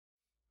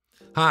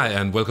Hi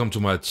and welcome to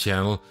my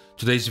channel.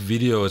 Today's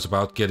video is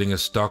about getting a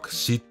stock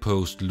seat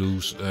post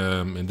loose.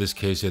 In this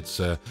case it's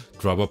a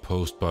dropper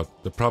post,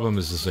 but the problem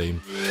is the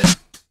same.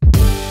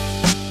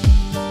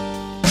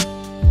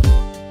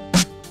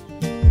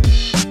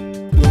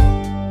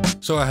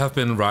 So I have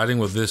been riding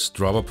with this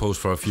dropper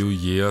post for a few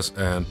years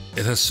and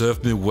it has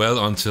served me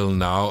well until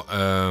now.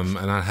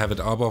 And I have it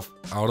out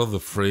of the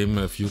frame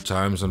a few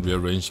times and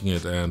rearranging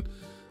it, and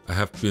I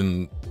have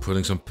been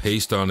putting some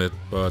paste on it,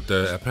 but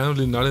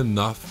apparently not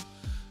enough.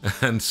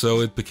 And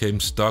so it became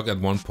stuck at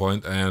one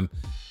point and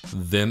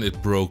then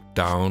it broke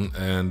down,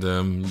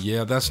 and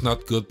yeah, that's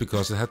not good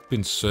because it had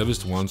been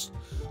serviced once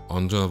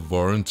under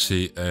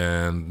warranty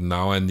and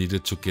now I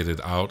needed to get it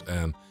out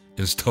and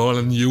install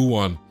a new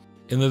one.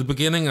 In the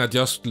beginning I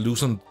just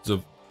loosened the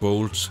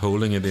bolts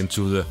holding it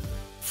into the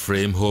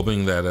frame,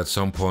 hoping that at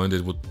some point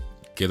it would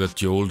get a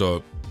jolt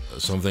or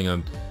something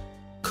and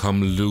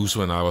come loose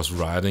when I was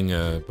riding,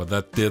 but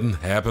that didn't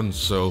happen,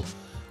 so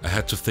I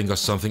had to think of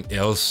something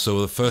else. So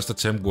the first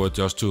attempt was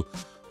just to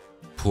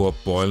pour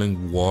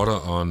boiling water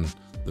on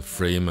the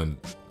frame and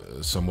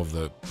some of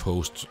the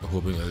posts,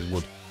 hoping that it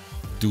would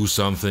do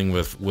something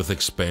with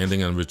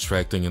expanding and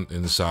retracting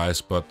in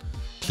size, but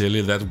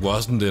clearly that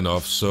wasn't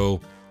enough. So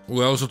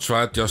we also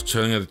tried just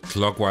turning it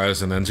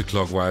clockwise and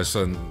anti-clockwise,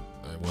 and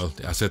well,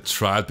 I said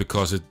tried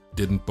because it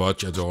didn't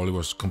budge at all. It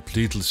was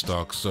completely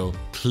stuck. So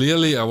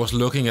clearly I was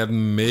looking at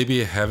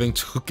maybe having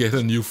to get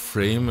a new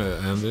frame,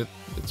 and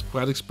it's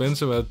quite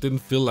expensive. I didn't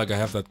feel like I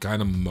have that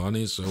kind of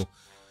money. So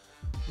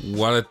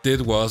what I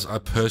did was I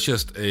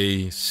purchased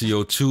a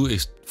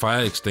CO2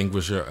 fire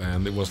extinguisher,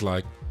 and it was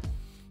like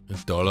in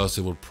dollars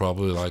it would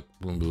probably like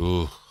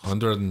 $150,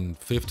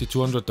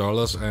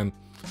 $200, and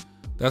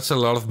that's a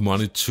lot of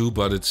money too,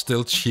 but it's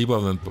still cheaper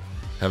than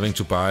having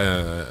to buy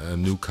a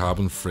new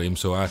carbon frame.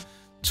 So I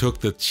took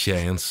the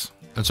chance.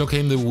 And so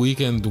came the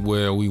weekend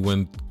where we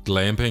went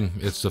glamping.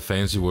 It's the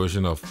fancy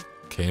version of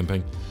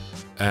camping.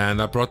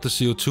 And I brought the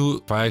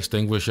CO2 fire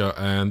extinguisher,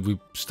 and we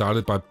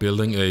started by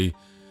building a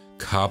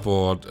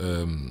cardboard,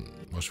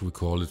 what should we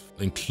call it,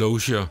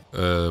 enclosure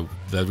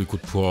that we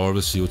could pour all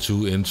the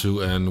CO2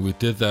 into, and we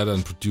did that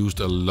and produced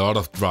a lot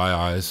of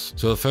dry ice.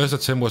 So the first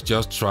attempt was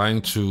just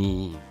trying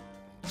to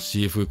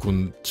see if we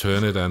could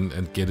turn it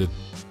and get it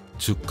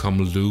to come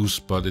loose,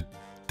 but it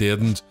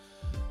didn't.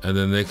 And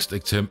the next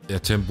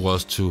attempt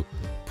was to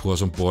pour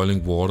some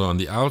boiling water on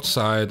the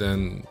outside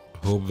and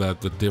hope that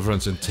the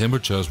difference in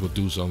temperatures would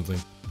do something.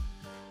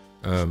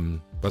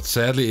 But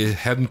sadly it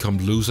hadn't come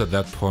loose at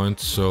that point,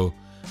 so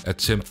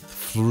attempt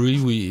 3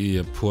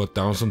 we poured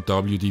down some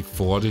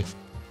WD-40.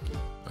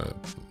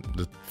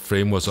 The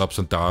frame was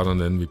upside down,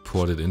 and then we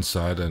poured it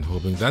inside and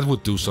hoping that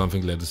would do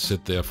something, let it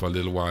sit there for a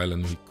little while,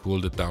 and we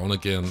cooled it down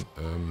again.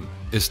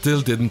 It still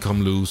didn't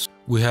come loose.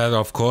 We had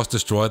of course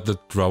destroyed the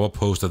dropper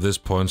post at this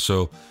point,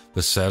 so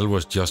the saddle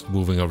was just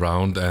moving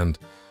around and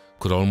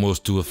could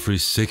almost do a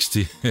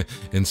 360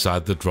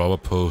 inside the dropper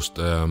post.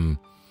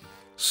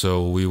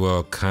 So we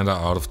were kinda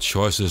out of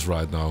choices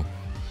right now.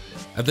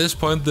 At this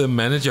point the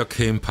manager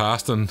came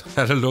past and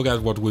had a look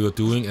at what we were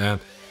doing, and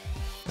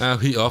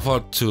he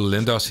offered to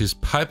lend us his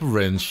pipe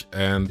wrench,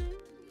 and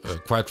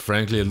quite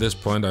frankly at this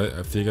point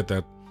I figured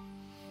that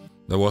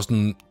there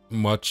wasn't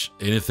much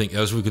anything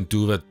else we could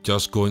do but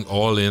just going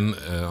all in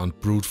on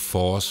brute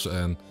force,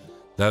 and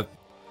that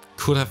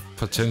could have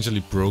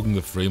potentially broken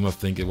the frame. I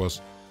think it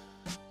was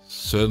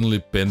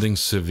certainly bending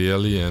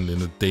severely and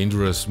in a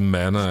dangerous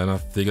manner, and I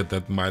figured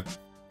that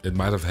it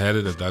might have had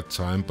it at that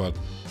time, but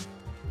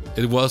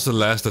it was the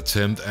last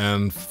attempt,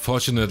 and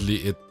fortunately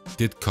it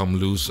did come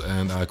loose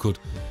and I could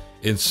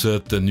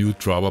insert the new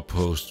dropper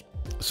post.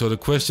 So the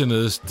question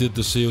is, did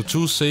the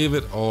CO2 save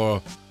it,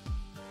 or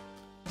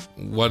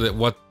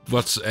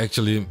what's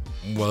actually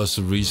was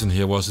the reason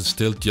here? Was it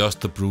still just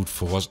the brute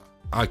force?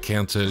 I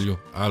can't tell you.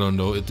 I don't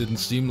know. It didn't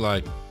seem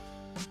like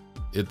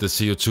the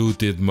CO2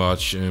 did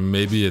much.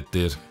 Maybe it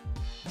did.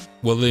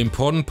 Well, the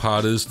important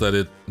part is that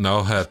it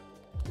now had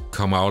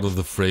come out of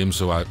the frame,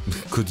 so I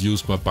could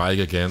use my bike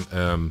again.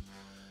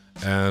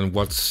 And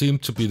what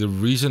seemed to be the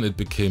reason it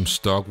became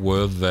stuck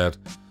were that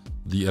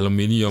the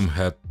aluminium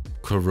had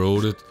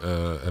corroded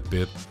a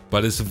bit,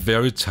 but it's a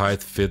very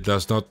tight fit.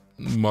 There's not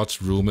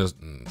much room, there's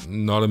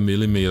not a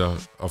millimeter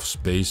of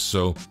space,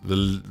 so the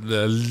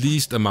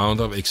least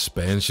amount of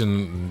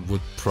expansion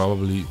would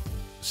probably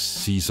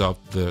seize up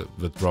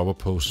the dropper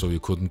post, so you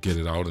couldn't get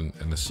it out,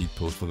 and a seat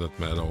post for that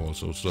matter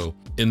also. So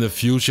in the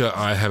future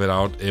I have it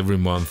out every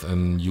month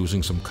and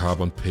using some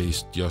carbon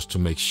paste just to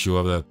make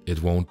sure that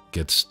it won't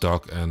get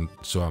stuck, and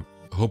so I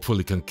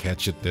hopefully can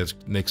catch it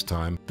next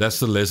time. That's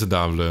the lesson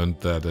I've learned,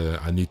 that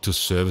I need to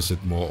service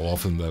it more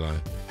often than I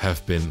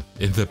have been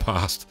in the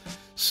past.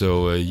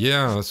 So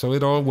yeah, so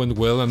it all went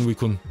well and we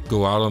could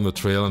go out on the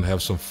trail and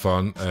have some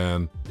fun.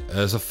 And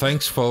as a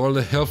thanks for all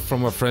the help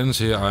from my friends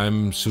here,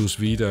 I'm sous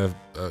vide a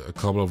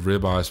couple of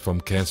ribeyes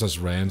from Kansas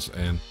Ranch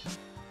and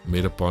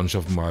made a bunch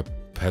of my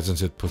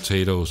patented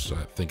potatoes.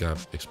 I think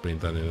I've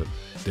explained that in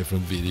a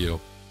different video.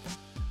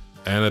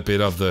 And a bit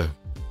of the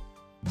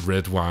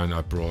red wine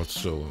I brought,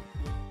 so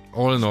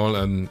all in all,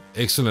 an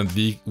excellent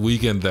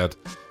weekend that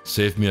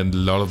saved me a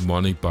lot of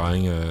money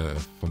buying a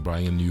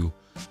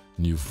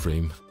new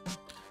frame.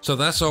 So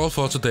that's all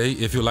for today.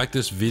 If you like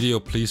this video,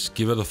 please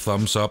give it a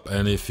thumbs up,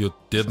 and if you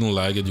didn't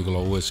like it, you can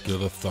always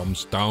give it a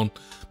thumbs down.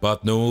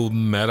 But no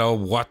matter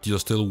what, you're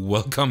still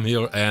welcome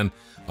here, and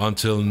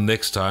until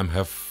next time,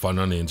 have fun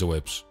on the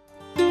interwebs.